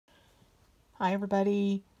Hi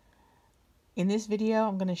everybody. In this video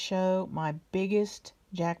I'm going to show my biggest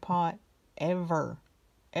jackpot ever.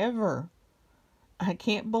 I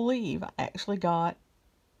can't believe I actually got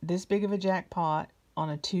this big of a jackpot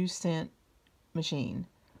on a 2-cent machine.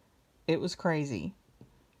 It was crazy.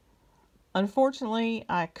 Unfortunately,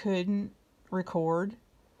 I couldn't record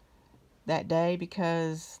that day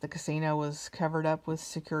because the casino was covered up with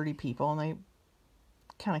security people, and they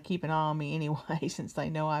kind of keep an eye on me anyway since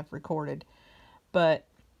they know I've recorded. But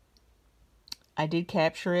I did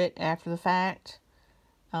capture it after the fact.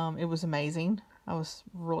 It was amazing. I was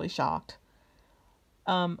really shocked.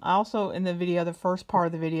 Also in the video, the first part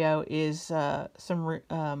of the video is a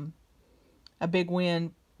big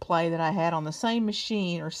win play that I had on the same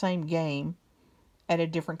machine or same game at a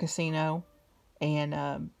different casino, and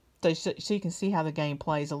so you can see how the game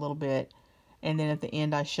plays a little bit. And then at the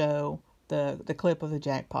end I show the clip of the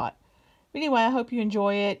jackpot. Anyway, I hope you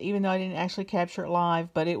enjoy it, even though I didn't actually capture it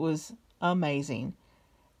live, but it was amazing.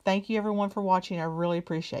 Thank you everyone for watching. I really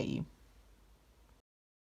appreciate you.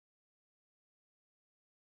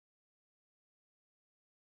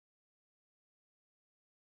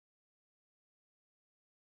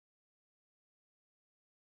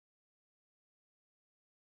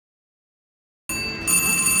 Got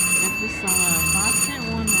this 5-cent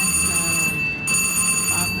one, that's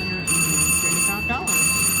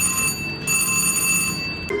 $575.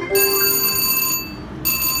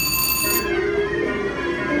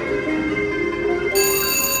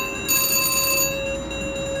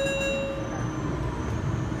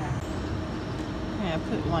 I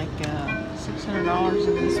put like $600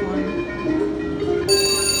 in this one.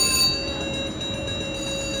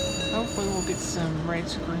 Hopefully we'll get some red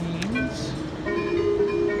screens.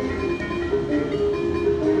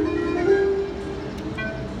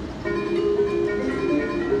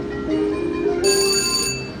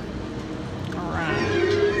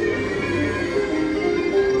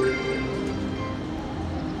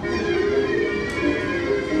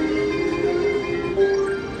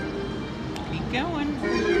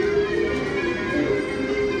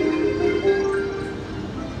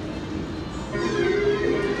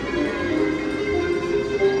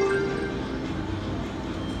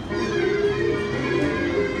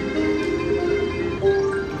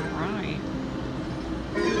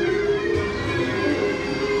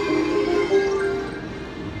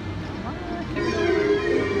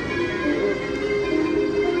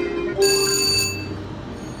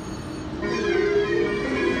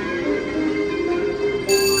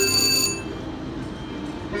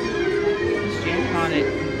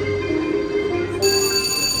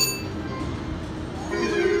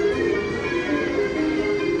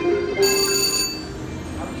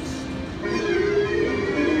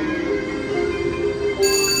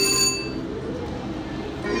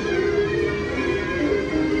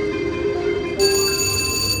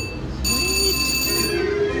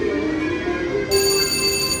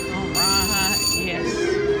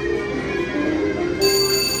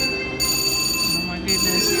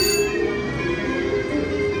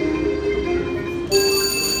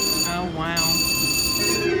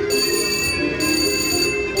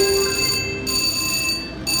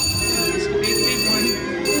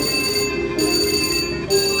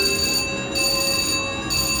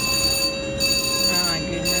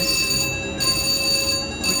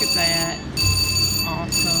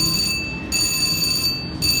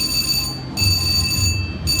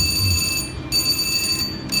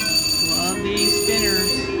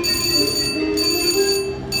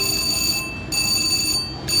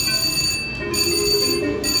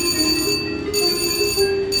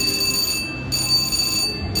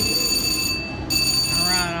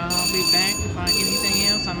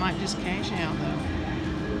 I might just cash out though.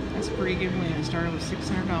 That's a pretty good win. It started with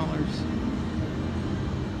 $600.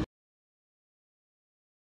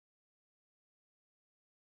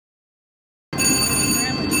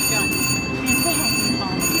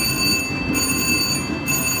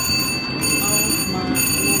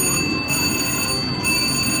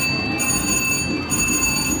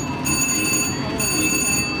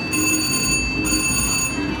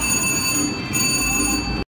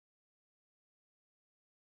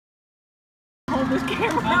 This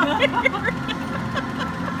camera right here.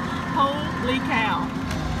 Holy cow.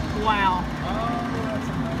 Wow. Oh, that's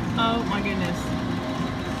amazing. Oh my goodness.